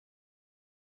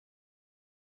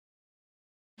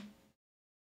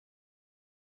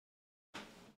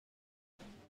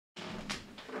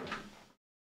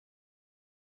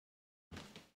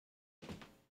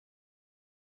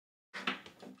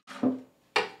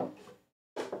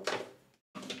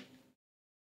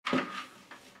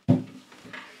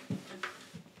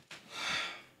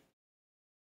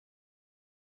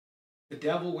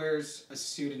devil wears a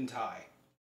suit and tie.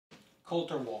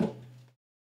 Colter Wall.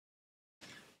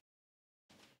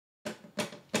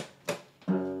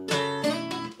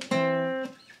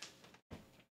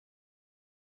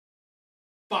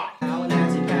 Bye. Alan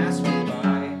as he passed me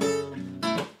by.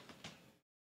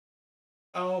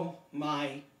 Oh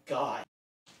my God.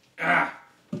 Ah.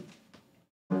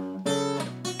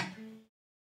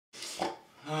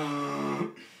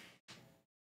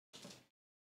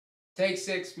 Take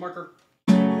 6, marker.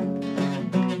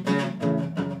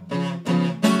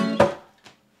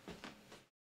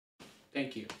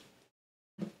 Thank you.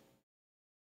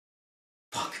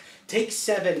 Fuck. Take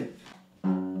 7.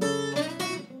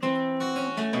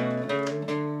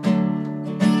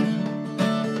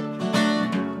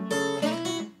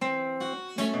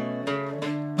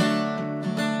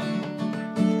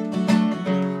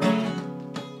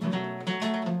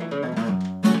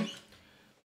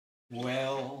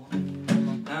 Well,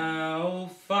 oh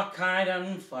fuck, I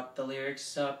done fucked the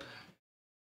lyrics up.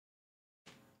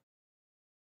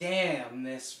 Damn,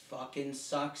 this fucking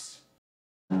sucks.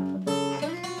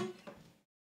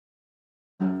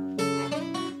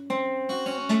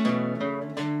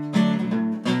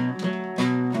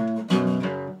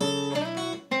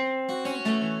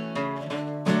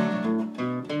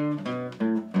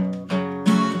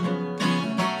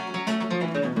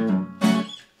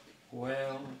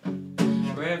 Well,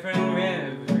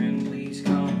 Reverend, please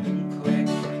come quick,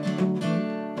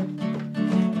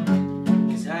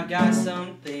 'cause I've got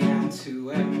something to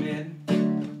admit.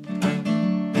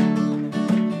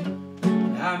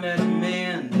 I met a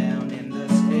man down in the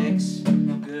sticks,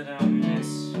 good I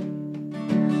miss.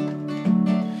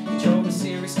 He drove a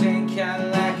Series 10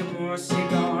 Cadillac and wore a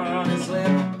cigar on his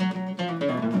lip.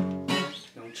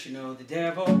 Don't you know the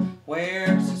devil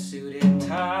wears a suit and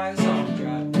tie? So I'm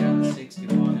driving down the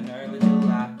 61 in early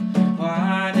July,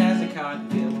 white as a cotton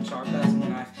field and sharp as a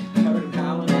knife. I heard him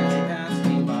howling as he passed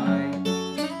me by.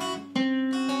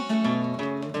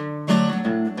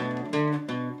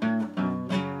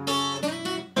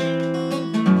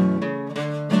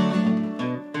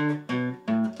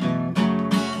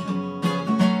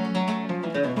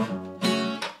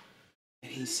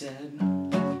 And he said,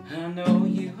 I know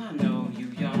you,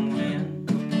 young man.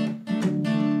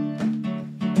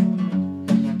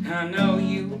 I know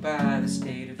you by the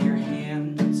state of your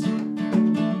hands.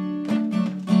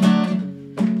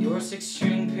 You're a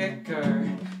 6-string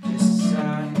picker, just as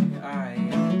I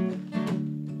am.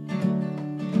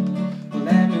 Well,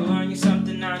 let me learn you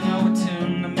something. I know a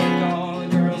tune to make all the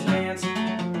girls dance.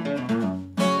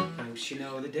 Don't you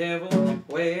know the devil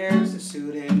wears a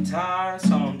suit and tie?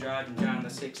 So I'm driving down the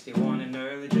 61 in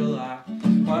early July,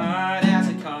 white as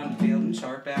a cotton field and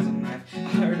sharp as a knife. I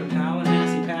heard him howling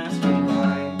as he passed me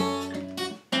by.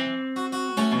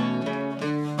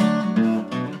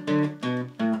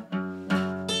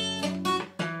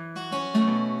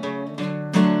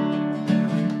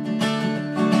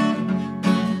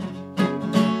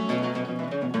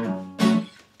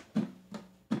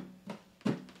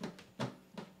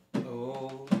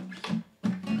 Oh,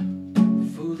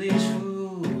 foolish,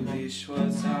 foolish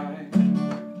was I.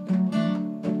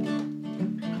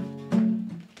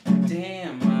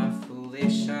 Damn my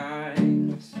foolish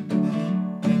eyes,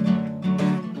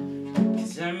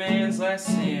 'cause that man's last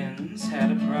sins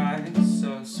had a price,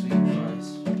 so sweet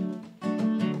price.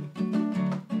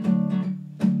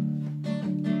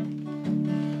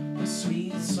 A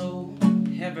sweet soul,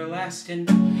 everlasting,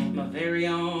 my very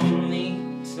own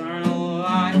eternal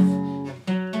life.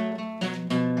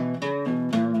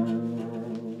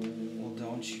 Well,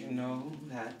 don't you know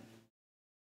that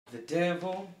the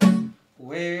devil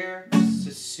wears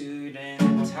a suit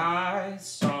and tie?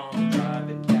 So I'm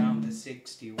driving down the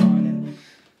 61 in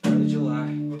early July,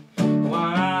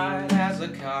 white as a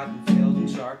cotton field and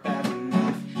sharp as a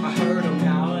knife. I heard him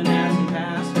howling as he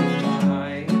passed me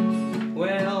by.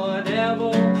 Well, the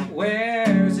devil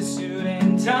wears a suit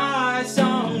and tie, so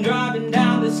I'm driving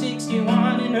down the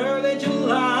 61 in early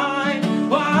July,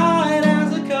 white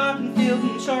as a cotton field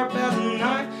and sharp as a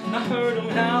knife. I heard him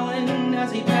howling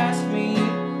as he passed me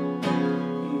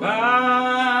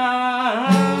by.